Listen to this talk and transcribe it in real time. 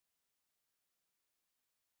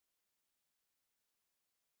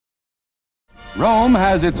Rome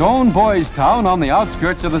has its own boys' town on the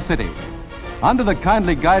outskirts of the city. Under the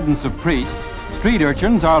kindly guidance of priests, street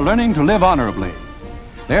urchins are learning to live honorably.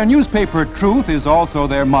 Their newspaper Truth is also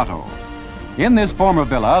their motto. In this former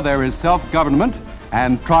villa, there is self-government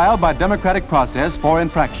and trial by democratic process for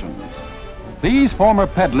infractions. These former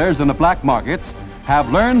peddlers in the black markets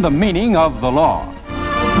have learned the meaning of the law.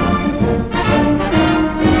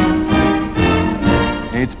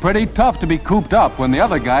 It's pretty tough to be cooped up when the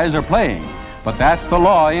other guys are playing, but that's the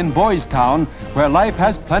law in Boys Town, where life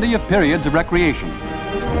has plenty of periods of recreation.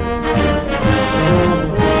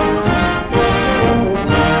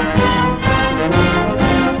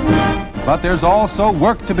 But there's also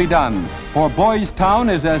work to be done, for Boys Town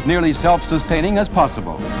is as nearly self-sustaining as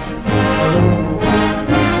possible.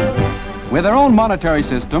 With their own monetary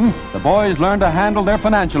system, the boys learn to handle their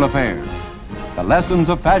financial affairs. The lessons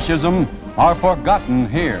of fascism are forgotten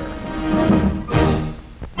here.